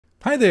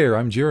Hi there,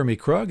 I'm Jeremy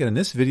Krug, and in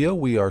this video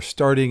we are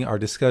starting our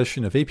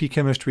discussion of AP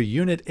Chemistry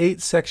Unit 8,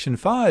 Section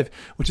 5,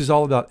 which is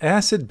all about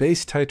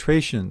acid-base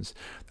titrations.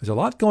 There's a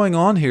lot going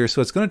on here,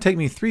 so it's going to take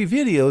me 3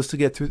 videos to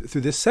get through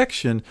this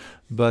section,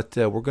 but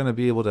we're going to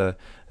be able to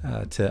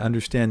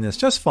understand this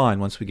just fine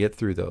once we get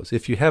through those.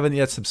 If you haven't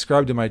yet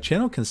subscribed to my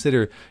channel,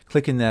 consider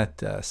clicking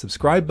that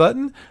subscribe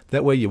button.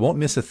 That way you won't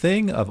miss a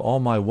thing of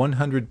all my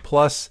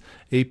 100+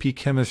 AP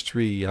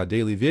Chemistry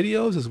daily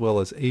videos, as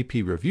well as AP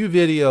review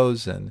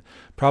videos and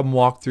problem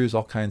walkthroughs,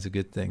 all kinds of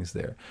good things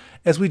there.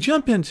 As we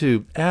jump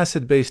into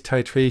acid-base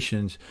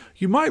titrations,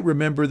 you might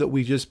remember that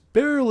we just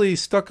barely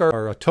stuck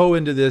our toe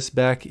into this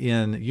back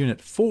in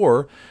Unit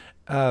 4.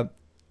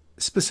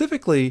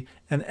 Specifically,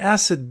 an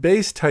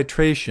acid-base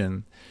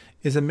titration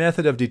is a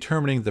method of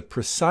determining the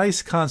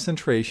precise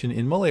concentration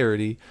in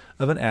molarity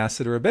of an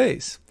acid or a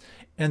base.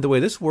 And the way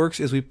this works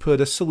is we put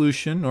a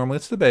solution, normally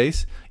it's the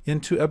base,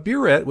 into a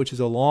burette, which is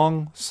a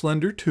long,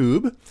 slender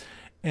tube,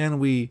 and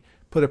we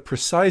put a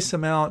precise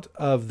amount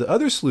of the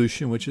other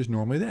solution, which is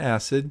normally the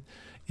acid,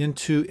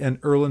 into an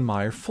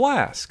Erlenmeyer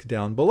flask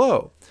down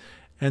below.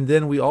 And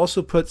then we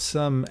also put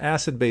some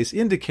acid-base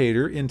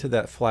indicator into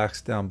that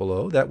flask down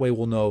below. That way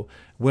we'll know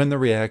when the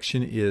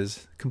reaction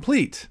is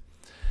complete.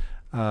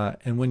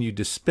 And when you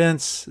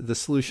dispense the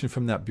solution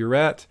from that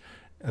burette,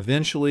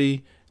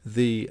 eventually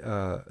the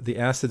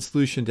acid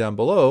solution down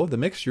below, the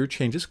mixture,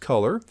 changes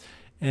color,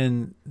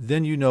 and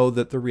then you know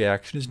that the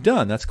reaction is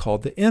done. That's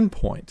called the end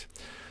point.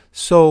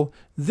 So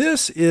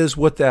this is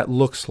what that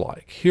looks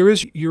like. Here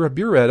is your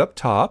burette up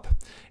top,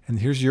 and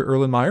here's your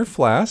Erlenmeyer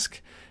flask.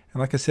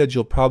 And like I said,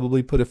 you'll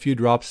probably put a few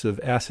drops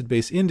of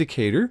acid-base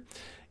indicator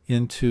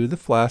into the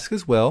flask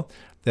as well.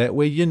 That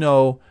way you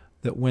know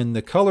that when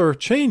the color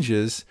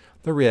changes,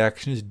 the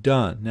reaction is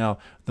done. Now,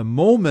 the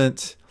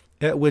moment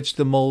at which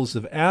the moles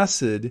of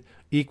acid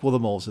equal the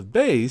moles of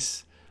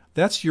base,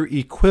 that's your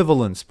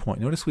equivalence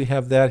point. Notice we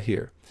have that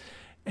here.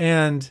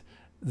 And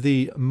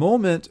the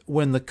moment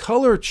when the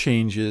color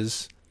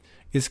changes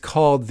is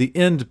called the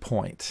end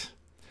point.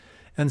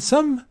 And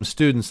some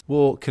students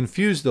will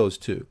confuse those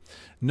two.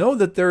 Know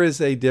that there is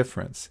a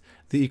difference.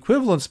 The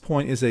equivalence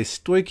point is a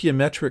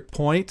stoichiometric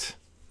point.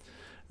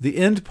 The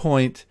end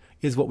point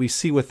is what we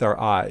see with our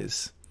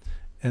eyes.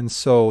 And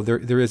so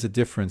there is a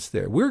difference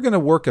there. We're going to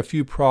work a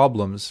few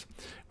problems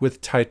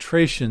with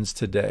titrations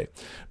today.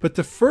 But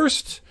the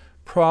first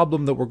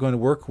problem that we're going to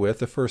work with,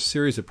 the first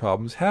series of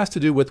problems, has to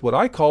do with what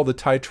I call the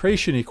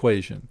titration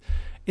equation.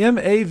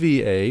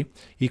 MAVA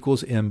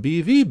equals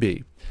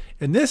MBVB.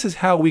 And this is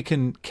how we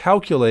can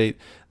calculate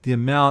the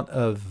amount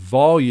of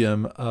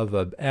volume of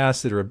an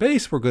acid or a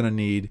base we're going to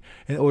need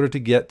in order to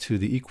get to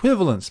the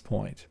equivalence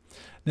point.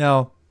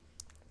 Now,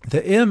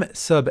 the M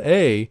sub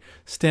A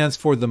stands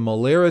for the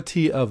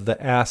molarity of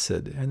the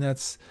acid, and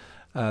that's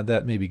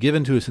that may be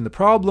given to us in the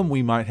problem.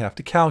 We might have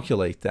to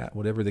calculate that,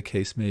 whatever the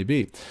case may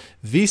be.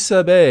 V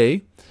sub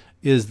A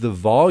is the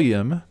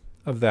volume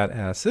of that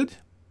acid.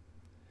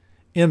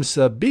 M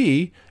sub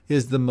B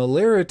is the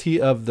molarity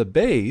of the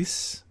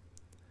base.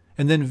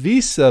 And then V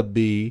sub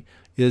B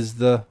is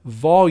the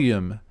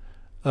volume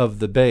of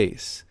the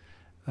base.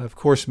 Of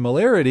course,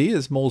 molarity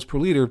is moles per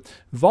liter.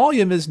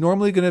 Volume is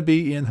normally going to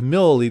be in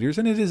milliliters,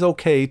 and it is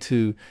okay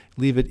to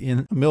leave it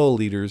in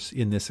milliliters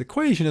in this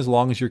equation as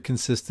long as you're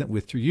consistent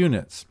with your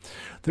units.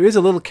 There is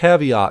a little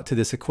caveat to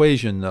this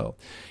equation, though.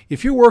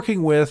 If you're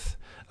working with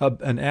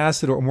an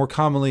acid, or more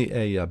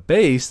commonly a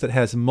base that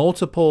has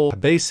multiple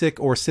basic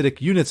or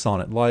acidic units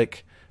on it,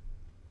 like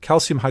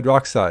calcium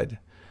hydroxide,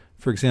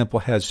 for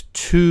example, has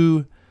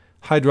 2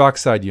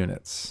 hydroxide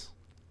units.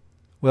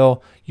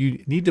 Well,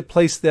 you need to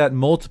place that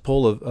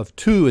multiple of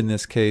 2 in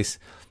this case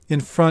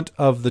in front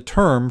of the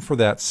term for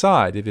that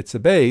side. If it's a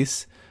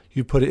base,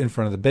 you put it in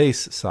front of the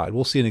base side.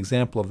 We'll see an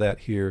example of that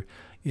here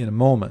in a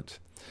moment.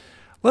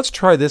 Let's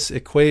try this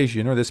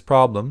equation, or this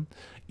problem.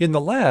 In the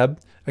lab,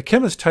 a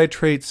chemist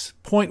titrates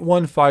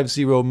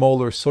 0.150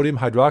 molar sodium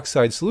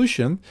hydroxide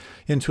solution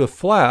into a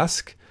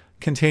flask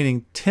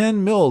containing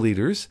 10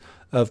 milliliters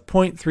of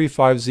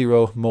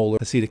 0.350 molar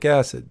acetic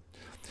acid.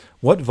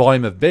 What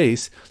volume of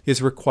base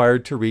is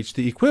required to reach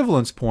the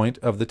equivalence point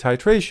of the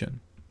titration?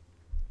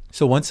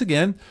 So once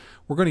again,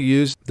 we're going to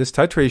use this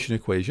titration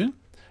equation,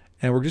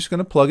 and we're just going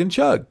to plug and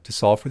chug to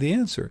solve for the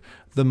answer.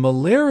 The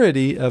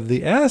molarity of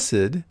the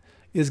acid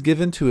is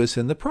given to us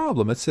in the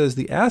problem. It says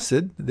the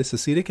acid, this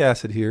acetic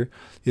acid here,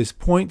 is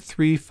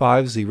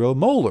 0.350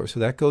 molar, so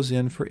that goes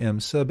in for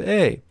M sub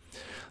A.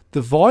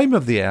 The volume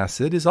of the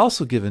acid is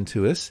also given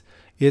to us.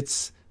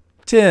 It's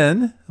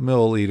 10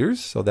 milliliters,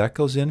 so that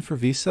goes in for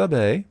V sub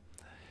A.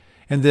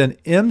 And then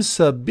M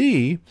sub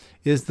B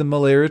is the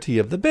molarity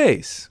of the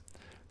base.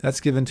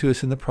 That's given to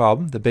us in the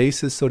problem. The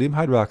base is sodium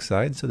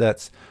hydroxide, so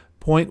that's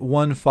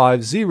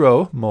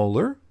 0.150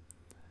 molar.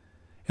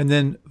 And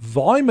then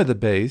volume of the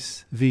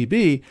base,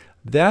 VB,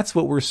 that's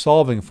what we're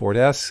solving for. It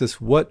asks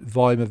us what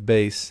volume of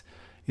base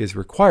is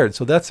required.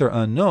 So that's our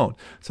unknown.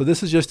 So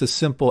this is just a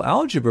simple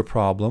algebra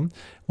problem.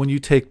 When you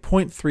take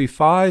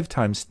 0.35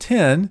 times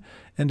 10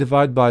 and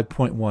divide by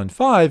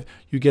 0.15,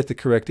 you get the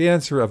correct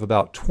answer of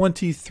about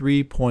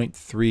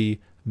 23.3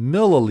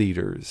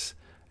 milliliters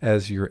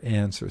as your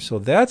answer. So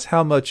that's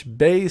how much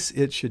base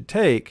it should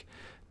take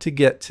to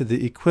get to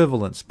the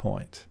equivalence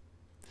point.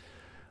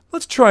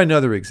 Let's try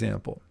another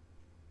example.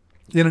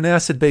 In an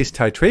acid-base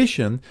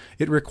titration,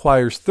 it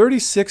requires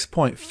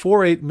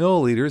 36.48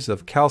 milliliters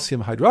of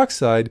calcium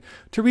hydroxide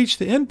to reach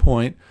the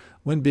endpoint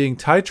when being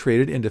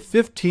titrated into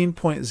 15.00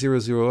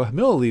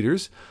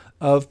 milliliters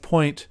of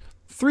 0.300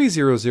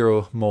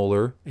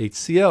 molar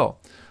HCl.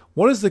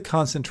 What is the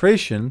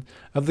concentration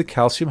of the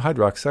calcium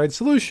hydroxide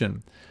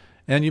solution?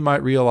 And you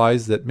might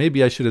realize that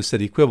maybe I should have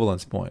said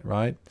equivalence point,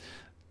 right?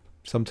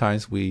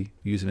 Sometimes we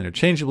use them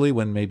interchangeably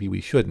when maybe we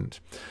shouldn't.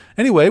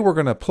 Anyway, we're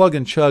going to plug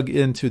and chug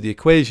into the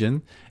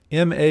equation.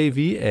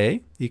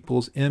 MAVA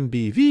equals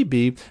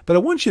MBVB, but I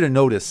want you to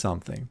notice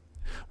something.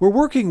 We're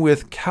working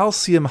with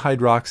calcium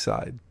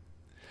hydroxide,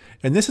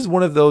 and this is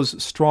one of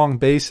those strong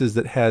bases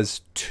that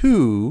has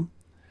 2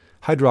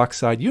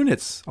 hydroxide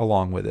units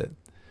along with it,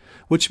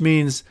 which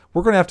means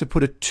we're going to have to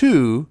put a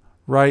 2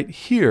 right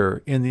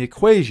here in the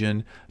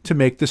equation to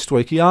make the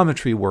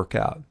stoichiometry work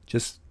out.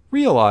 Just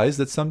realize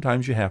that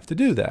sometimes you have to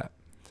do that.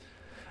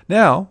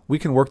 Now, we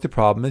can work the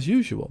problem as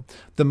usual.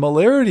 The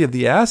molarity of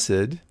the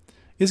acid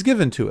is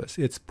given to us.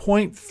 It's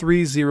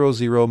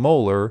 0.300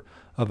 molar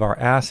of our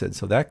acid.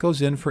 So that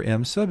goes in for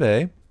M sub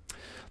A.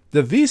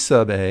 The V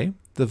sub A,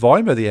 the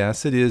volume of the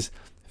acid, is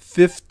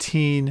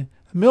 15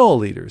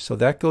 milliliters. So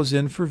that goes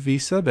in for V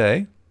sub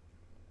A.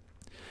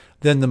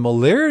 Then the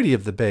molarity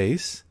of the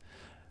base,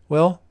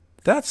 well,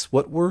 that's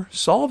what we're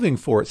solving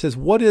for. It says,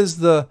 what is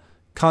the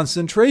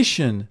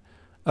concentration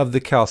of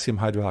the calcium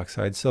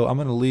hydroxide? So I'm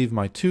going to leave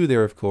my 2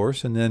 there, of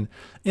course, and then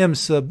M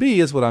sub B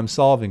is what I'm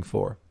solving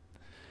for.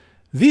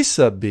 V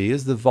sub B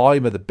is the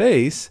volume of the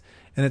base,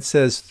 and it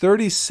says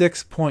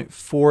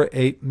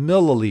 36.48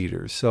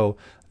 milliliters. So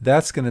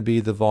that's going to be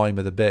the volume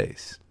of the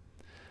base.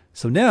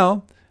 So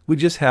now we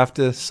just have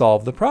to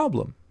solve the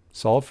problem.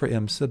 Solve for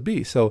M sub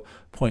B. So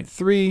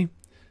 0.3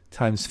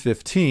 times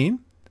 15,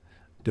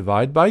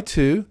 divide by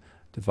 2,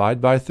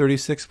 divide by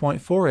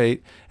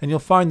 36.48, and you'll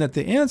find that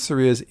the answer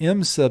is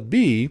M sub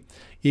B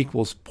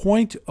equals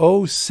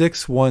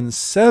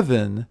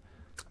 0.0617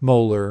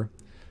 molar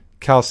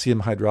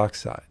calcium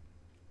hydroxide.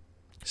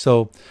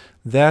 So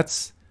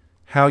that's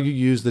how you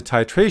use the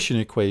titration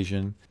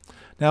equation.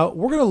 Now,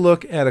 we're going to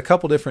look at a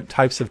couple different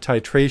types of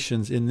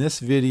titrations in this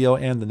video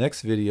and the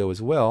next video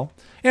as well,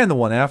 and the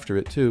one after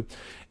it too.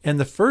 And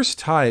the first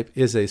type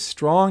is a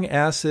strong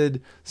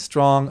acid,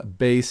 strong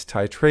base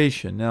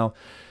titration. Now,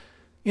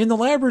 in the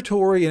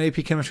laboratory in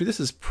AP Chemistry, this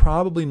is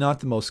probably not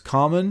the most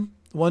common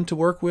one to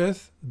work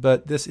with,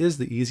 but this is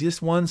the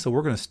easiest one, so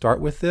we're going to start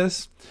with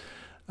this.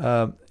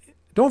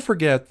 Don't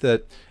forget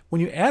that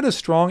when you add a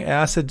strong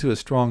acid to a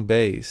strong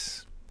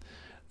base,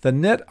 the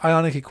net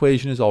ionic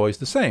equation is always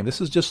the same.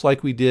 This is just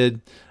like we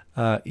did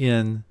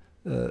in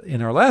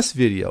our last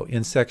video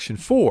in section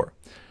 4.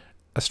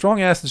 A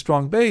strong acid,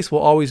 strong base will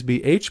always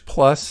be H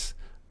plus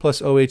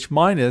OH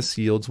minus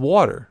yields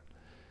water.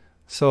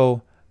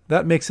 So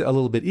that makes it a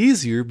little bit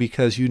easier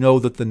because you know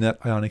that the net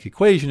ionic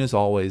equation is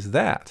always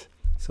that.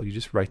 So you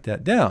just write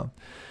that down.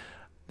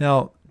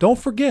 Now, don't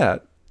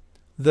forget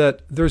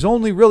that there's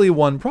only really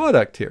one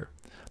product here.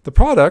 The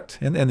product,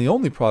 and the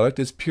only product,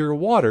 is pure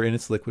water in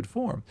its liquid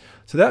form.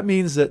 So that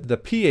means that the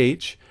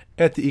pH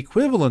at the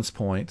equivalence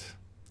point,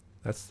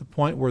 that's the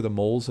point where the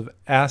moles of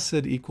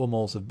acid equal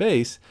moles of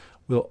base,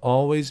 will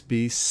always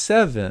be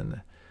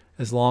 7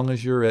 as long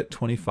as you're at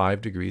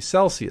 25 degrees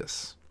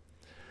Celsius.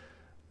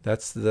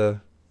 That's the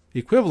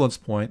equivalence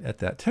point at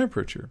that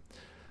temperature.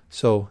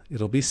 So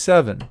it'll be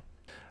 7.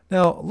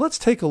 Now let's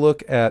take a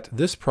look at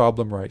this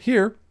problem right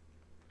here.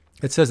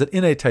 It says that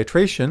in a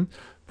titration,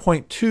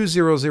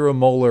 0.200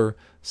 molar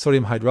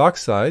sodium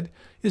hydroxide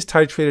is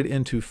titrated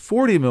into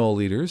 40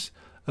 milliliters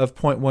of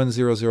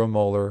 0.100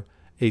 molar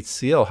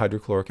HCl,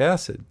 hydrochloric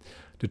acid.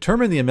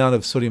 Determine the amount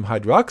of sodium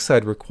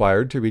hydroxide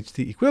required to reach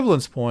the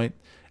equivalence point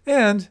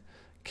and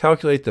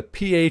calculate the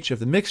pH of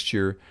the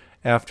mixture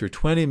after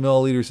 20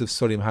 milliliters of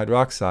sodium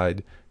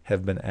hydroxide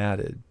have been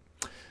added.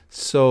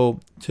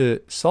 So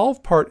to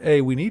solve part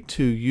A, we need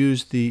to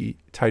use the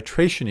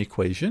titration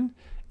equation,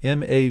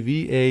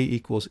 MAVA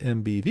equals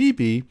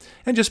MBVB,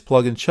 and just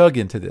plug and chug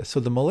into this. So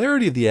the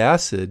molarity of the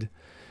acid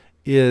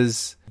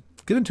is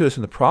given to us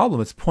in the problem.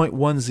 It's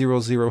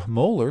 0.100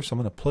 molar, so I'm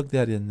going to plug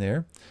that in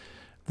there.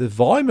 The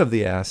volume of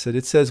the acid,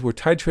 it says we're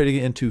titrating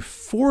it into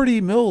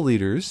 40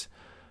 milliliters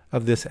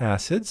of this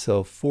acid.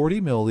 So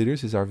 40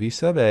 milliliters is our V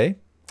sub A.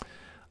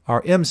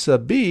 Our M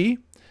sub B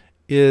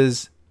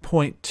is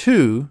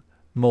 0.2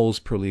 moles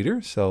per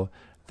liter. So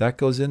that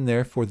goes in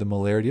there for the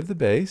molarity of the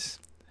base.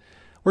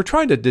 We're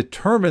trying to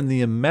determine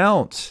the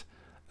amount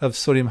of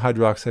sodium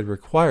hydroxide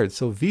required.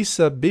 So V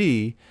sub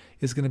B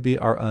is going to be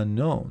our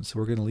unknown. So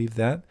we're going to leave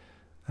that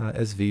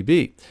as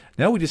VB.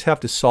 Now we just have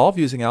to solve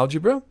using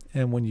algebra.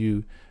 And when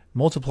you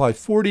multiply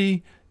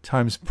 40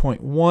 times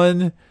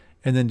 0.1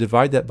 and then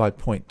divide that by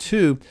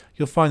 0.2,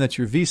 you'll find that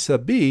your V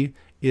sub B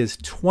is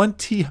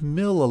 20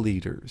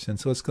 milliliters. And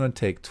so it's going to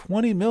take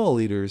 20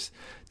 milliliters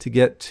to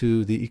get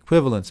to the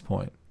equivalence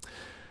point.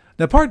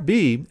 Now part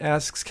B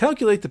asks,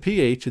 calculate the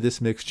pH of this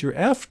mixture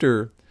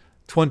after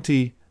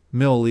 20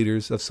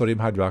 milliliters of sodium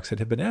hydroxide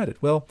have been added.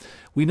 Well,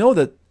 we know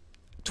that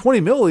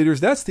 20 milliliters,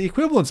 that's the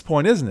equivalence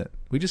point, isn't it?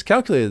 We just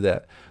calculated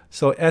that.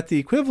 So at the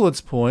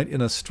equivalence point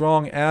in a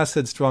strong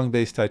acid, strong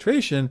base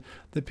titration,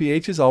 the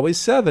pH is always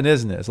 7,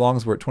 isn't it? As long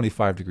as we're at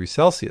 25 degrees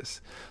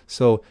Celsius.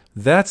 So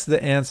that's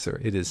the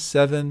answer. It is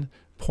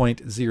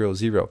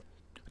 7.00.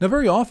 Now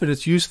very often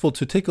it's useful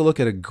to take a look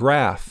at a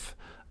graph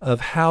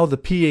of how the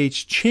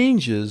pH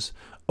changes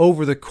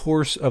over the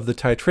course of the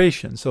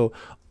titration. So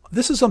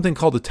this is something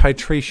called the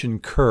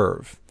titration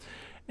curve.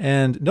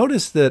 And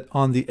notice that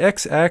on the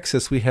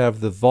x-axis we have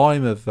the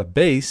volume of a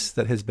base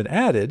that has been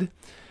added,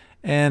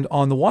 and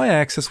on the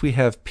y-axis we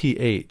have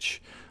pH.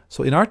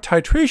 So in our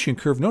titration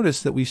curve,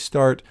 notice that we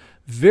start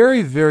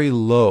very, very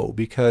low,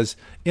 because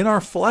in our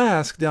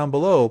flask down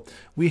below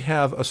we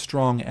have a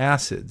strong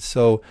acid.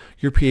 So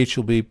your pH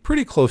will be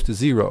pretty close to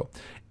 0.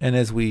 And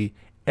as we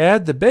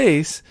add the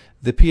base,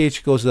 the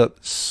pH goes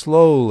up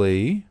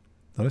slowly.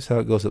 Notice how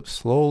it goes up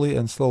slowly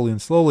and slowly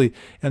and slowly.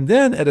 And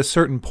then at a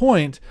certain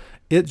point,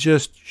 it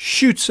just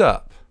shoots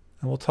up.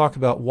 And we'll talk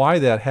about why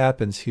that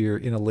happens here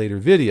in a later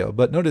video.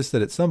 But notice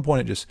that at some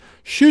point it just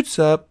shoots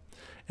up,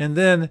 and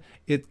then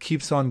it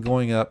keeps on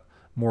going up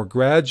more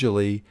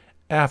gradually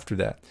after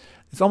that.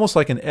 It's almost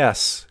like an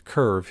S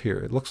curve here.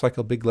 It looks like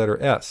a big letter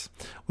S.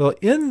 Well,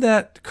 in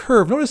that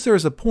curve, notice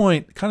there's a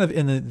point kind of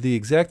in the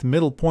exact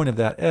middle point of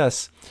that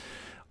S.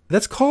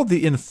 That's called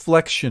the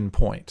inflection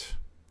point.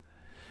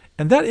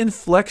 And that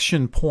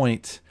inflection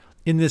point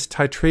in this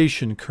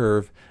titration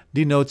curve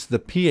denotes the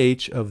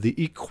pH of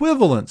the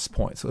equivalence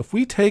point. So if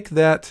we take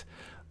that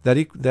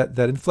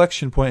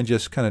inflection point and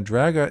just kind of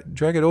drag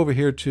it over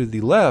here to the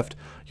left,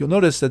 you'll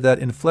notice that that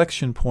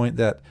inflection point,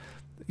 that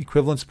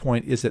equivalence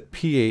point, is at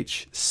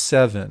pH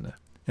 7.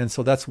 And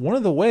so that's one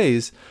of the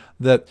ways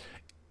that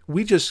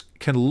we just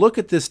can look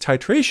at this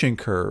titration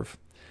curve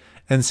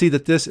and see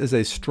that this is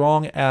a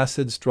strong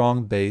acid,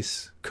 strong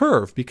base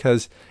curve,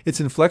 because its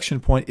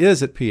inflection point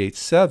is at pH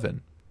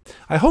 7.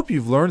 I hope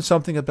you've learned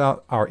something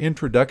about our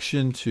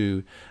introduction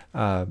to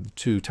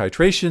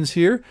titrations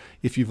here.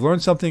 If you've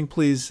learned something,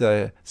 please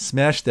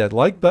smash that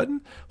like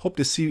button. Hope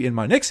to see you in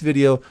my next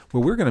video,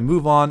 where we're going to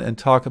move on and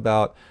talk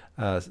about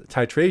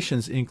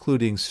titrations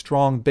including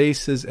strong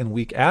bases and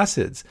weak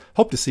acids.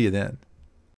 Hope to see you then.